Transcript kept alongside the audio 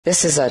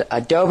This is a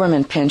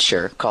Doberman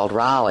pinscher called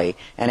Raleigh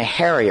and a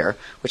Harrier,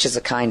 which is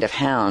a kind of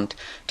hound,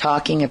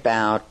 talking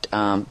about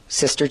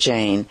Sister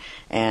Jane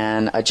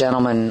and a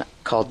gentleman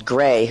called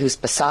Gray who's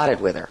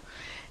besotted with her.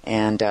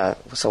 And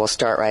so we'll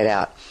start right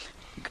out.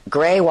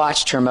 Gray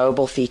watched her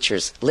mobile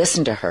features,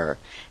 listened to her,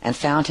 and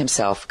found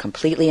himself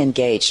completely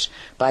engaged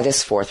by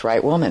this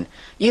forthright woman.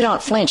 "You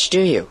don't flinch,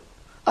 do you?"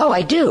 "Oh,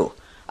 I do.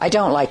 I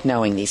don't like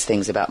knowing these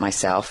things about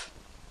myself."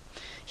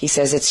 He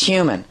says, "It's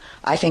human.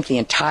 I think the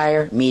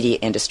entire media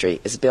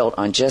industry is built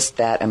on just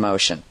that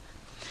emotion."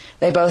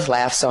 They both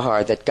laughed so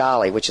hard that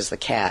Golly, which is the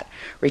cat,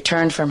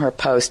 returned from her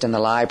post in the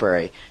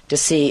library to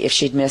see if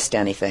she'd missed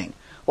anything.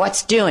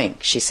 "What's doing?"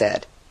 she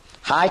said.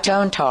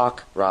 "High-tone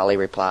talk," Raleigh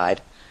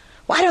replied.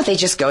 "Why don't they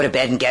just go to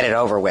bed and get it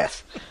over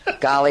with?"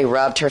 Golly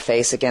rubbed her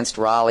face against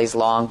Raleigh's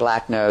long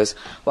black nose,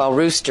 while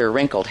Rooster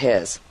wrinkled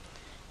his.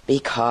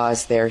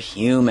 "Because they're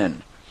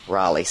human,"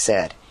 Raleigh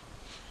said.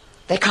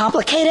 "They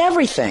complicate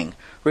everything,"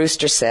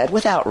 Rooster said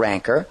without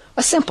rancor,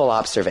 a simple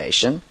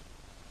observation.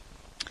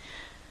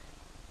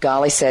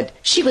 Golly said,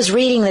 "She was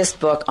reading this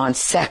book on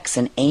sex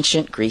in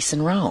ancient Greece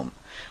and Rome.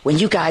 When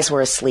you guys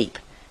were asleep,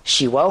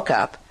 she woke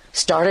up,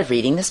 started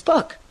reading this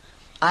book.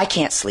 I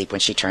can't sleep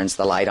when she turns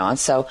the light on,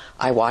 so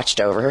I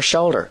watched over her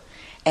shoulder.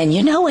 And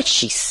you know what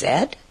she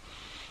said?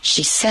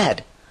 She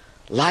said,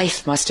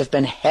 'Life must have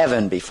been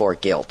heaven before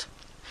guilt.'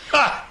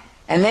 Ah!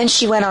 And then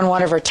she went on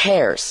one of her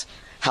tears.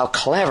 How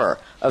clever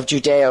of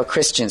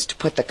Judeo-Christians to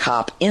put the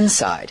cop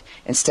inside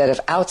instead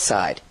of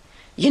outside.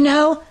 You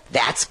know,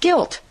 that's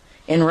guilt.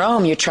 In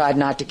Rome, you tried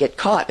not to get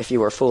caught if you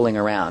were fooling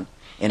around.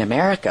 In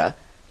America,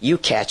 you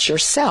catch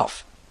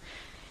yourself.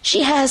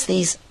 She has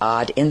these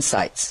odd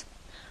insights.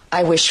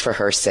 I wish for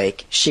her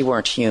sake she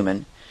weren't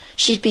human.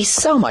 She'd be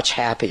so much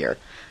happier.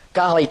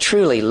 Golly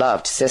truly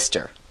loved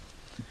Sister.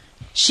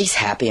 She's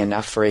happy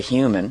enough for a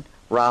human.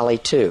 Raleigh,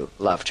 too,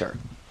 loved her."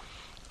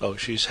 Oh,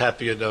 she's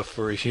happy enough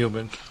for a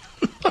human.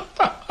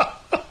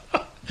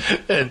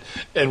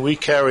 and we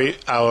carry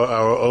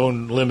our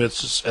own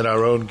limits and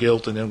our own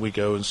guilt, and then we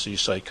go and see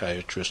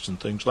psychiatrists and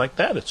things like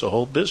that. It's a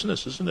whole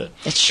business, isn't it?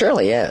 It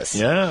surely is.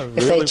 Yeah.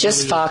 If they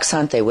just fox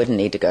hunt, they wouldn't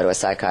need to go to a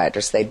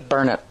psychiatrist. They'd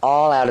burn it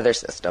all out of their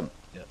system.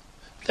 Yeah.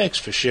 Thanks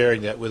for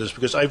sharing that with us,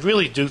 because I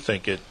really do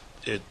think it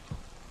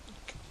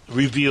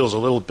reveals a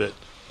little bit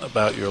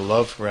about your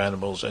love for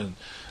animals and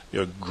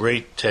your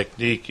great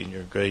technique and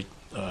your great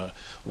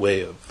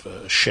way of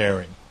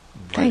sharing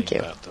and writing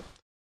about them.